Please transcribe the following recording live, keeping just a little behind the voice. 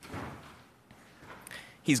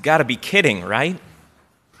He's got to be kidding, right?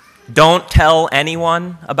 Don't tell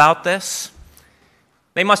anyone about this.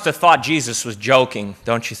 They must have thought Jesus was joking,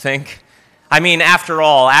 don't you think? I mean, after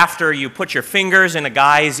all, after you put your fingers in a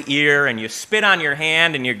guy's ear and you spit on your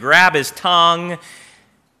hand and you grab his tongue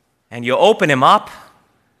and you open him up,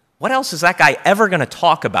 what else is that guy ever going to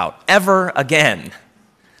talk about ever again?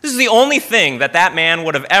 This is the only thing that man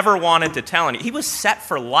would have ever wanted to tell anyone. He was set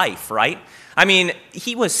for life, right? I mean,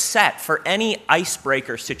 he was set for any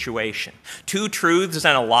icebreaker situation. 2 truths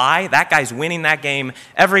and a lie, that guy's winning that game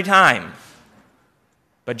every time.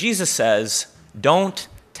 But Jesus says, don't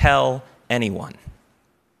tell anyone.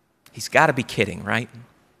 He's got to be kidding, right?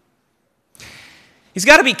 He's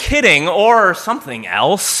got to be kidding or something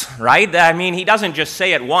else, right? I mean, he doesn't just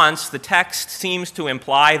say it once. The text seems to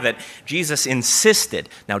imply that Jesus insisted.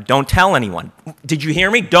 Now, don't tell anyone. Did you hear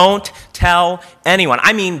me? Don't tell anyone.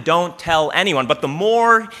 I mean, don't tell anyone. But the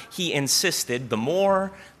more he insisted, the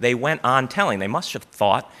more they went on telling. They must have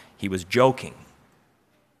thought he was joking.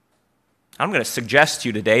 I'm going to suggest to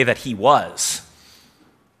you today that he was.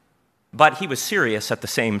 But he was serious at the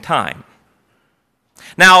same time.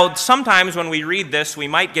 Now, sometimes when we read this, we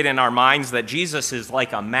might get in our minds that Jesus is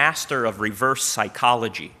like a master of reverse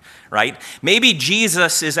psychology, right? Maybe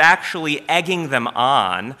Jesus is actually egging them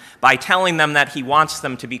on by telling them that he wants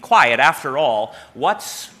them to be quiet. After all,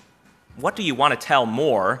 what do you want to tell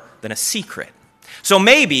more than a secret? So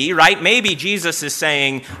maybe, right, maybe Jesus is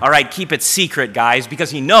saying, all right, keep it secret, guys, because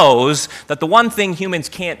he knows that the one thing humans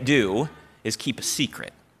can't do is keep a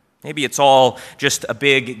secret. Maybe it's all just a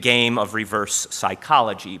big game of reverse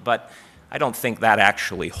psychology, but I don't think that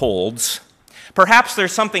actually holds. Perhaps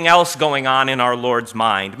there's something else going on in our Lord's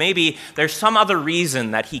mind. Maybe there's some other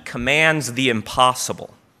reason that he commands the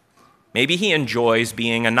impossible. Maybe he enjoys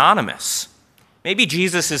being anonymous. Maybe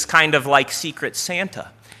Jesus is kind of like Secret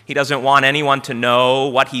Santa. He doesn't want anyone to know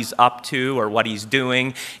what he's up to or what he's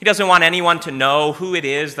doing. He doesn't want anyone to know who it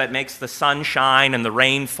is that makes the sun shine and the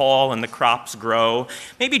rain fall and the crops grow.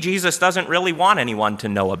 Maybe Jesus doesn't really want anyone to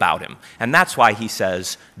know about him, and that's why he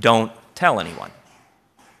says, don't tell anyone.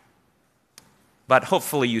 But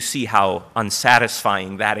hopefully you see how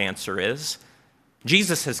unsatisfying that answer is.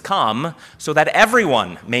 Jesus has come so that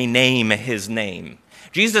everyone may name his name.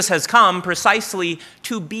 Jesus has come precisely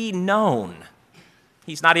to be known.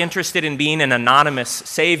 He's not interested in being an anonymous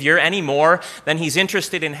Savior any more than he's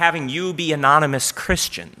interested in having you be anonymous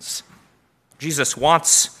Christians. Jesus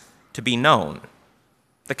wants to be known.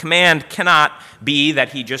 The command cannot be that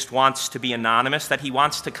he just wants to be anonymous, that he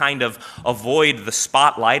wants to kind of avoid the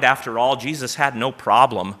spotlight. After all, Jesus had no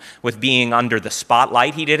problem with being under the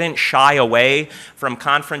spotlight. He didn't shy away from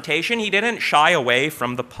confrontation. He didn't shy away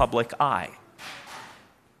from the public eye.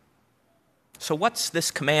 So what's this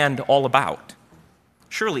command all about?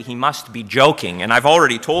 Surely he must be joking, and I've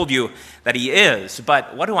already told you that he is,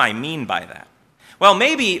 but what do I mean by that? Well,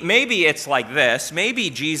 maybe it's like this. Maybe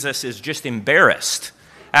Jesus is just embarrassed.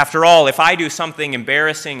 After all, if I do something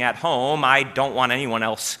embarrassing at home, I don't want anyone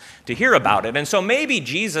else to hear about it. And so maybe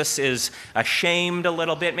Jesus is ashamed a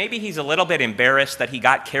little bit. Maybe he's a little bit embarrassed that he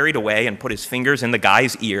got carried away and put his fingers in the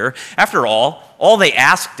guy's ear. After all they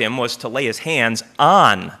asked him was to lay his hands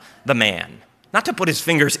on the man, not to put his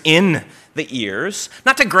fingers in the ears,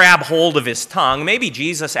 not to grab hold of his tongue. Maybe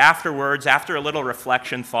Jesus afterwards, after a little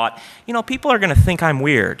reflection, thought, people are going to think I'm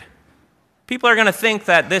weird. People are going to think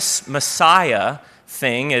that this Messiah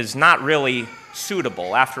thing is not really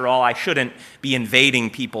suitable. After all, I shouldn't be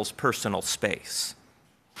invading people's personal space.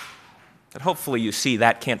 But hopefully you see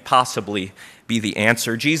that can't possibly be the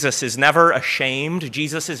answer. Jesus is never ashamed.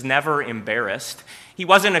 Jesus is never embarrassed. He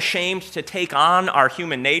wasn't ashamed to take on our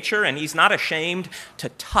human nature, and he's not ashamed to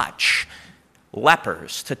touch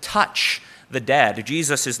lepers, to touch the dead.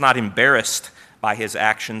 Jesus is not embarrassed by his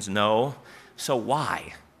actions, no. So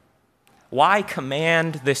why? Why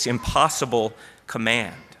command this impossible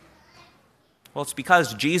command? Well, it's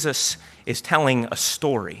because Jesus is telling a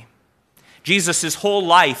story. Jesus' whole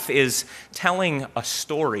life is telling a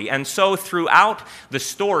story. And so throughout the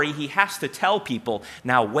story, he has to tell people,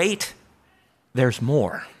 now wait, there's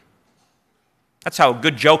more. That's how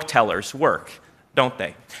good joke tellers work, don't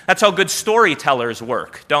they? That's how good storytellers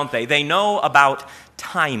work, don't they? They know about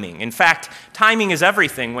timing. In fact, timing is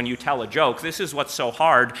everything when you tell a joke. This is what's so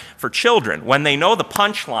hard for children. When they know the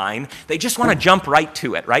punchline, they just want to jump right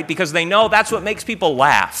to it, right? Because they know that's what makes people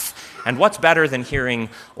laugh. And what's better than hearing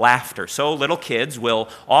laughter? So little kids will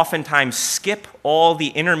oftentimes skip all the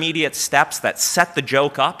intermediate steps that set the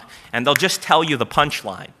joke up, and they'll just tell you the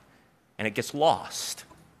punchline, and it gets lost.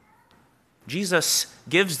 Jesus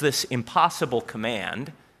gives this impossible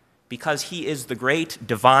command because he is the great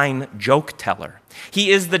divine joke teller. He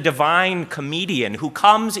is the divine comedian who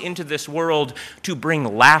comes into this world to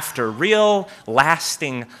bring laughter, real,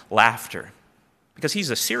 lasting laughter. Because he's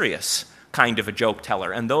a serious kind of a joke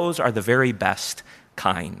teller, and those are the very best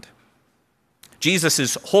kind.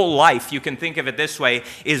 Jesus' whole life, you can think of it this way,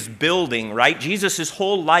 is building, right? Jesus'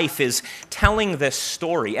 whole life is telling this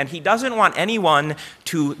story, and he doesn't want anyone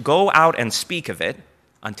to go out and speak of it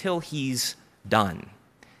until he's done.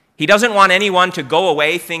 He doesn't want anyone to go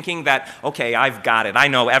away thinking that, okay, I've got it. I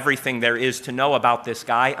know everything there is to know about this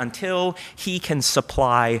guy, until he can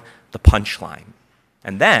supply the punchline.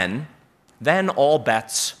 And then all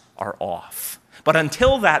bets are off. But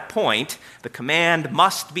until that point, the command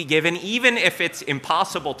must be given, even if it's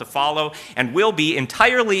impossible to follow and will be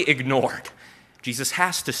entirely ignored. Jesus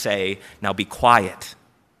has to say, now be quiet.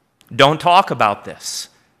 Don't talk about this.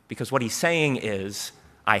 Because what he's saying is,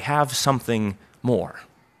 I have something more.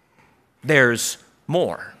 There's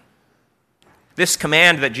more. This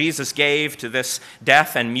command that Jesus gave to this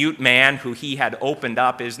deaf and mute man who he had opened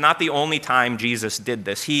up is not the only time Jesus did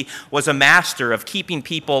this. He was a master of keeping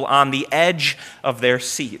people on the edge of their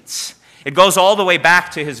seats. It goes all the way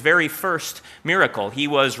back to his very first miracle. He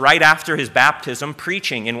was right after his baptism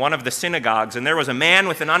preaching in one of the synagogues, and there was a man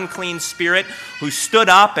with an unclean spirit who stood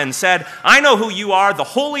up and said, I know who you are, the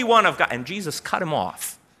Holy One of God. And Jesus cut him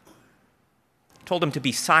off. Told him to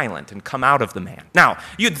be silent and come out of the man. Now,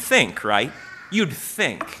 you'd think, right? You'd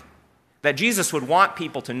think that Jesus would want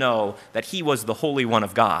people to know that he was the Holy One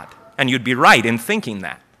of God. And you'd be right in thinking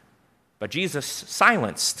that. But Jesus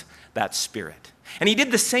silenced that spirit. And he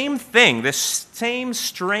did the same thing, this same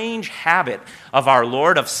strange habit of our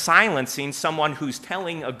Lord of silencing someone who's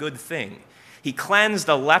telling a good thing. He cleansed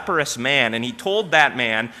a leprous man, and he told that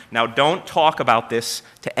man, now don't talk about this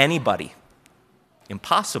to anybody.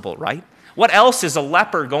 Impossible, right? What else is a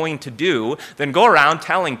leper going to do than go around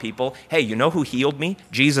telling people, hey, you know who healed me?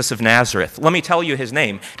 Jesus of Nazareth. Let me tell you his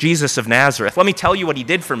name, Jesus of Nazareth. Let me tell you what he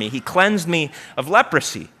did for me. He cleansed me of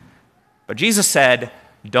leprosy. But Jesus said,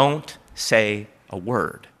 don't say a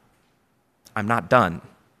word. I'm not done.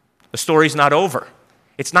 The story's not over.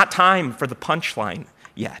 It's not time for the punchline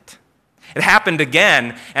yet. It happened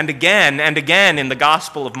again and again and again in the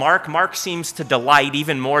Gospel of Mark. Mark seems to delight,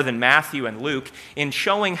 even more than Matthew and Luke, in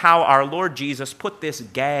showing how our Lord Jesus put this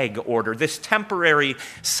gag order, this temporary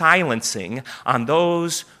silencing on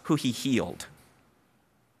those who he healed.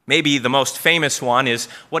 Maybe the most famous one is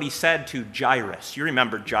what he said to Jairus. You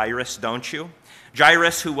remember Jairus, don't you?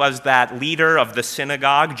 Jairus, who was that leader of the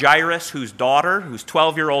synagogue, Jairus, whose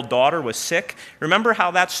 12-year-old daughter was sick. Remember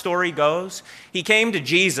how that story goes? He came to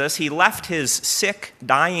Jesus, he left his sick,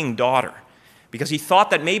 dying daughter because he thought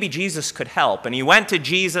that maybe Jesus could help. And he went to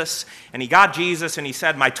Jesus, and he got Jesus, and he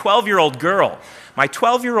said, my 12-year-old girl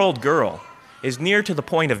is near to the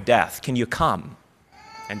point of death. Can you come?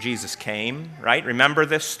 And Jesus came, right? Remember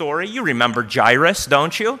this story? You remember Jairus,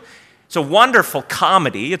 don't you? It's a wonderful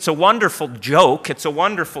comedy. It's a wonderful joke. It's a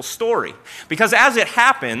wonderful story. Because as it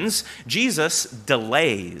happens, Jesus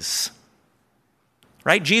delays.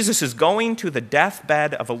 Right? Jesus is going to the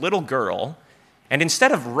deathbed of a little girl, and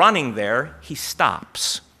instead of running there, he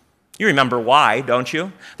stops. You remember why, don't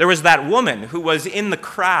you? There was that woman who was in the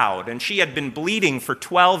crowd, and she had been bleeding for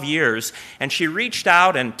 12 years, and she reached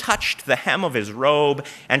out and touched the hem of his robe,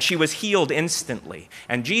 and she was healed instantly.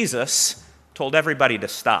 And Jesus told everybody to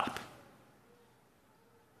stop.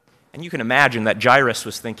 And you can imagine that Jairus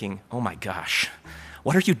was thinking, oh my gosh,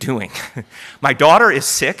 what are you doing? My daughter is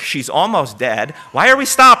sick. She's almost dead. Why are we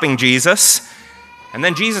stopping, Jesus? And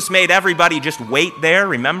then Jesus made everybody just wait there.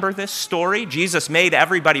 Remember this story? Jesus made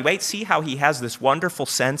everybody wait. See how he has this wonderful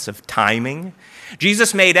sense of timing?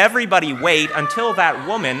 Jesus made everybody wait until that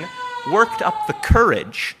woman worked up the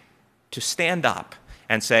courage to stand up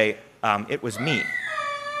and say, it was me.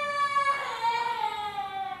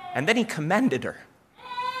 And then he commended her.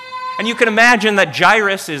 And you can imagine that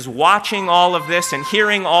Jairus is watching all of this and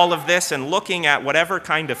hearing all of this and looking at whatever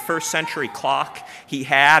kind of first century clock he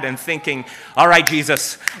had and thinking, all right,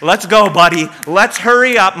 Jesus, let's go, buddy. Let's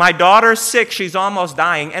hurry up. My daughter's sick. She's almost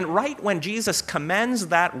dying. And right when Jesus commends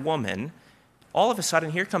that woman, all of a sudden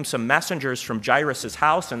here come some messengers from Jairus'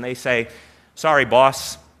 house, and they say, sorry,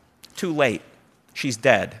 boss, too late. She's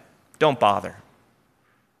dead. Don't bother.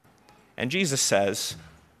 And Jesus says,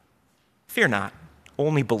 fear not.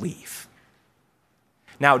 Only believe.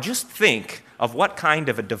 Now, just think of what kind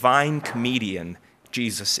of a divine comedian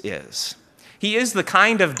Jesus is. He is the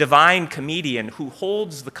kind of divine comedian who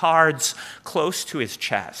holds the cards close to his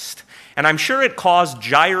chest. And I'm sure it caused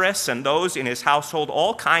Jairus and those in his household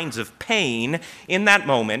all kinds of pain in that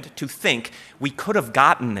moment to think we could have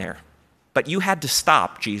gotten there. But you had to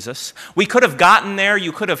stop, Jesus. We could have gotten there.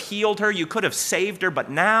 You could have healed her. You could have saved her. But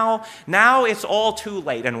now it's all too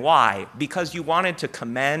late. And why? Because you wanted to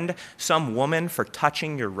commend some woman for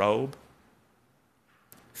touching your robe?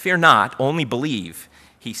 Fear not, only believe,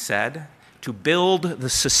 he said, to build the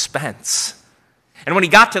suspense. And when he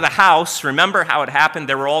got to the house, remember how it happened?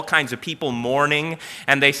 There were all kinds of people mourning,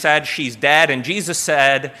 and they said, she's dead. And Jesus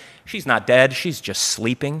said, she's not dead, she's just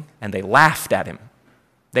sleeping. And they laughed at him.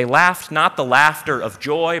 They laughed not the laughter of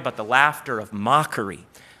joy, but the laughter of mockery,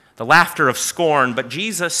 the laughter of scorn. But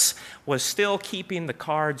Jesus was still keeping the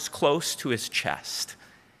cards close to his chest.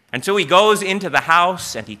 And so he goes into the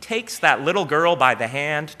house, and he takes that little girl by the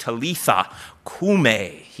hand, Talitha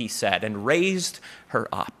kume, he said, and raised her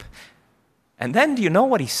up. And then do you know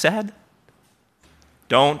what he said?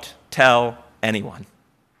 Don't tell anyone.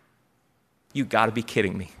 You got to be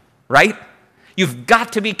kidding me, right? You've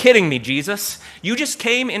got to be kidding me, Jesus. You just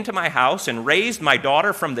came into my house and raised my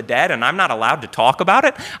daughter from the dead, and I'm not allowed to talk about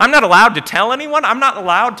it? I'm not allowed to tell anyone? I'm not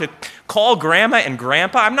allowed to call grandma and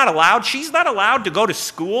grandpa? She's not allowed to go to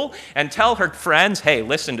school and tell her friends, hey,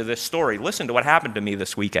 listen to this story. Listen to what happened to me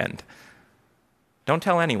this weekend. Don't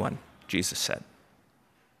tell anyone, Jesus said.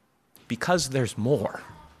 Because there's more.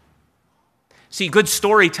 See, good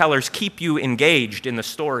storytellers keep you engaged in the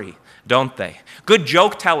story, don't they? Good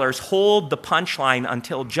joke tellers hold the punchline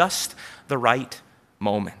until just the right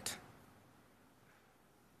moment.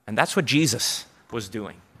 And that's what Jesus was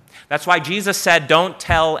doing. That's why Jesus said, don't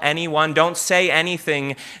tell anyone, don't say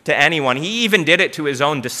anything to anyone. He even did it to his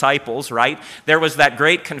own disciples, right? There was that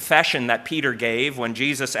great confession that Peter gave when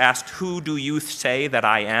Jesus asked, who do you say that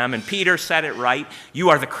I am? And Peter said it right, you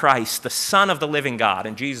are the Christ, the Son of the living God.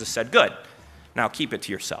 And Jesus said, good, now keep it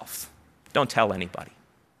to yourself. Don't tell anybody.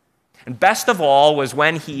 And best of all was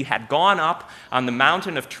when he had gone up on the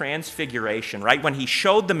mountain of transfiguration, right? When he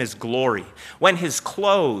showed them his glory, when his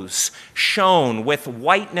clothes shone with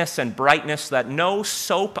whiteness and brightness that no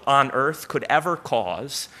soap on earth could ever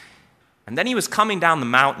cause. And then he was coming down the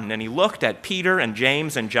mountain and he looked at Peter and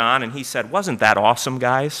James and John and he said, wasn't that awesome,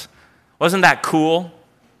 guys? Wasn't that cool?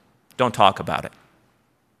 Don't talk about it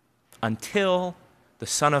until the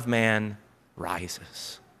Son of Man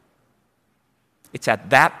rises. It's at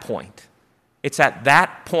that point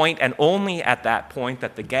and only at that point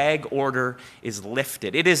that the gag order is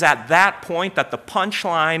lifted. It is at that point that the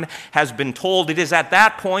punchline has been told. It is at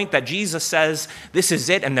that point that Jesus says, this is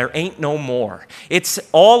it and there ain't no more. It's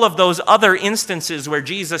all of those other instances where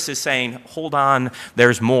Jesus is saying, hold on,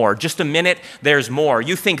 there's more. Just a minute, there's more.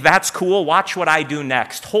 You think that's cool? Watch what I do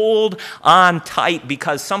next. Hold on tight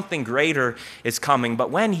because something greater is coming.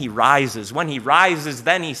 But when he rises,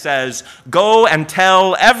 then he says, go and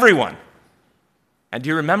tell everyone. And do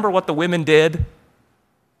you remember what the women did?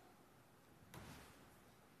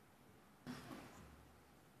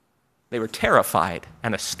 They were terrified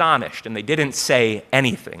and astonished, and they didn't say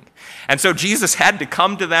anything. And so Jesus had to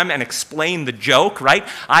come to them and explain the joke, right?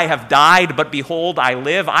 I have died, but behold, I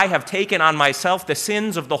live. I have taken on myself the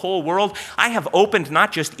sins of the whole world. I have opened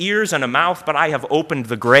not just ears and a mouth, but I have opened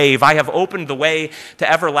the grave. I have opened the way to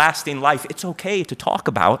everlasting life. It's okay to talk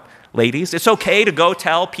about, ladies. It's okay to go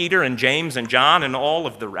tell Peter and James and John and all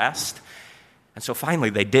of the rest. And so finally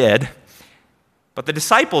they did. But the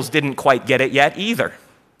disciples didn't quite get it yet either.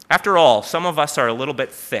 After all, some of us are a little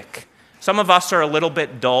bit thick. Some of us are a little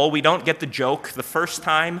bit dull. We don't get the joke the first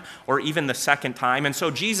time or even the second time. And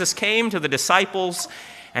so Jesus came to the disciples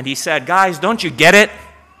and he said, guys, don't you get it?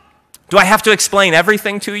 Do I have to explain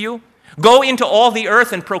everything to you? Go into all the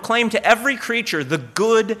earth and proclaim to every creature the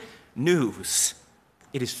good news.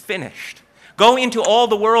 It is finished. Go into all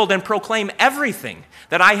the world and proclaim everything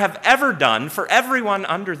that I have ever done for everyone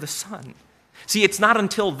under the sun. See, it's not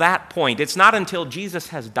until that point, it's not until Jesus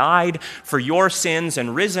has died for your sins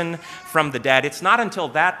and risen from the dead, it's not until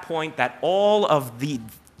that point that all of the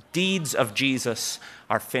deeds of Jesus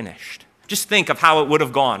are finished. Just think of how it would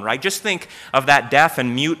have gone, right? Just think of that deaf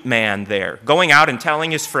and mute man there, going out and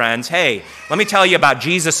telling his friends, hey, let me tell you about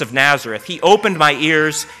Jesus of Nazareth. He opened my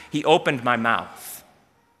ears, he opened my mouth.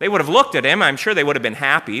 They would have looked at him. I'm sure they would have been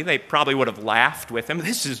happy. They probably would have laughed with him.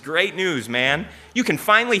 This is great news, man. You can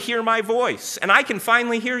finally hear my voice, and I can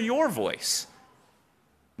finally hear your voice.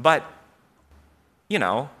 But,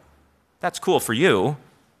 that's cool for you.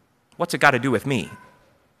 What's it got to do with me?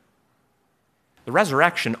 The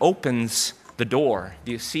resurrection opens the door.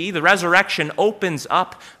 Do you see? The resurrection opens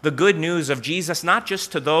up the good news of Jesus, not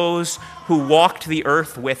just to those who walked the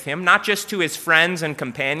earth with him, not just to his friends and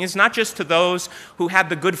companions, not just to those who had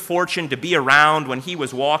the good fortune to be around when he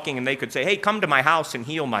was walking and they could say, hey, come to my house and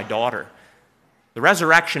heal my daughter. The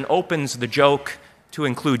resurrection opens the joke to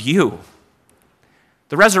include you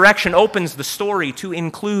The resurrection opens the story to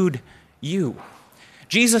include you.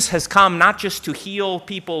 Jesus has come not just to heal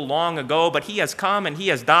people long ago, but he has come and he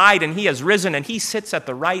has died and he has risen and he sits at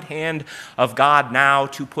the right hand of God now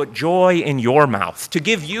to put joy in your mouth, to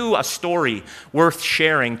give you a story worth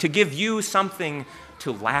sharing, to give you something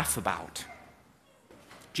to laugh about.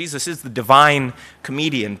 Jesus is the divine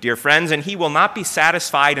comedian, dear friends, and he will not be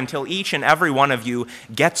satisfied until each and every one of you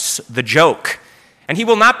gets the joke. And he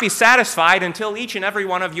will not be satisfied until each and every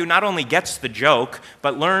one of you not only gets the joke,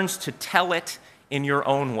 but learns to tell it in your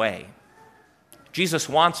own way. Jesus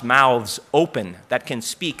wants mouths open that can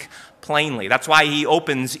speak plainly. That's why he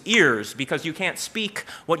opens ears, because you can't speak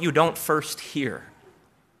what you don't first hear.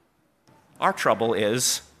 Our trouble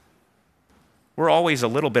is we're always a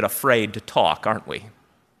little bit afraid to talk, aren't we?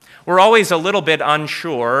 We're always a little bit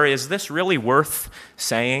unsure, is this really worth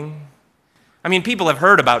saying? I mean, people have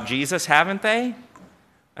heard about Jesus, haven't they?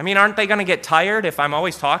 I mean, aren't they going to get tired if I'm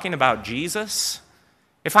always talking about Jesus?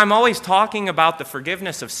 If I'm always talking about the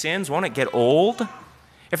forgiveness of sins, won't it get old?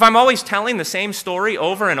 If I'm always telling the same story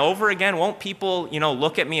over and over again, won't people,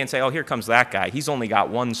 look at me and say, oh, here comes that guy. He's only got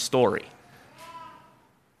one story.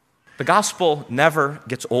 The gospel never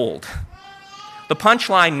gets old. The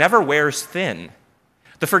punchline never wears thin.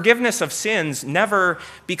 The forgiveness of sins never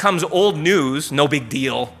becomes old news, no big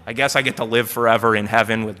deal. I guess I get to live forever in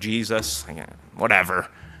heaven with Jesus, whatever.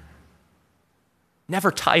 Never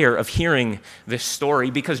tire of hearing this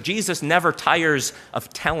story, because Jesus never tires of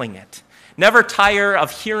telling it. Never tire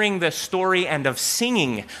of hearing this story and of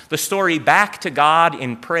singing the story back to God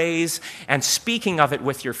in praise and speaking of it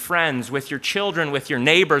with your friends, with your children, with your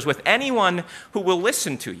neighbors, with anyone who will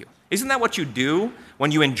listen to you. Isn't that what you do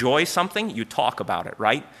when you enjoy something? You talk about it,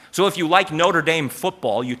 right? So if you like Notre Dame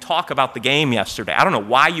football, you talk about the game yesterday. I don't know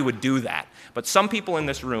why you would do that, but some people in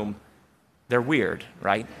this room, they're weird,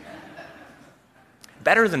 right?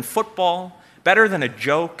 Better than football, better than a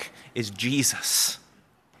joke is Jesus.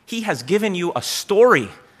 He has given you a story,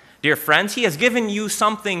 dear friends. He has given you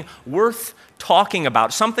something worth talking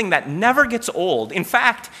about, something that never gets old. In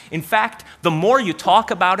fact, the more you talk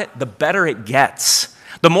about it, the better it gets.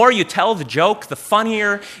 The more you tell the joke, the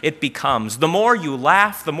funnier it becomes. The more you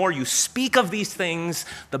laugh, the more you speak of these things,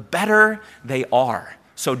 the better they are.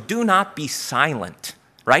 So do not be silent.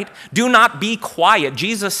 Right? Do not be quiet.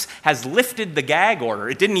 Jesus has lifted the gag order.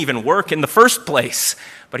 It didn't even work in the first place.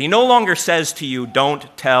 But he no longer says to you, don't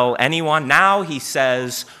tell anyone. Now he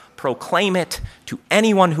says, proclaim it to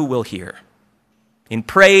anyone who will hear. In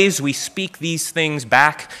praise, we speak these things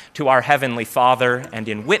back to our Heavenly Father, and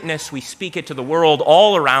in witness, we speak it to the world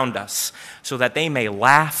all around us, so that they may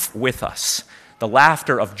laugh with us, the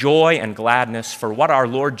laughter of joy and gladness for what our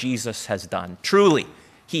Lord Jesus has done. Truly,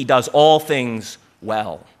 he does all things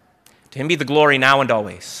well. To him be the glory now and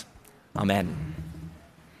always. Amen.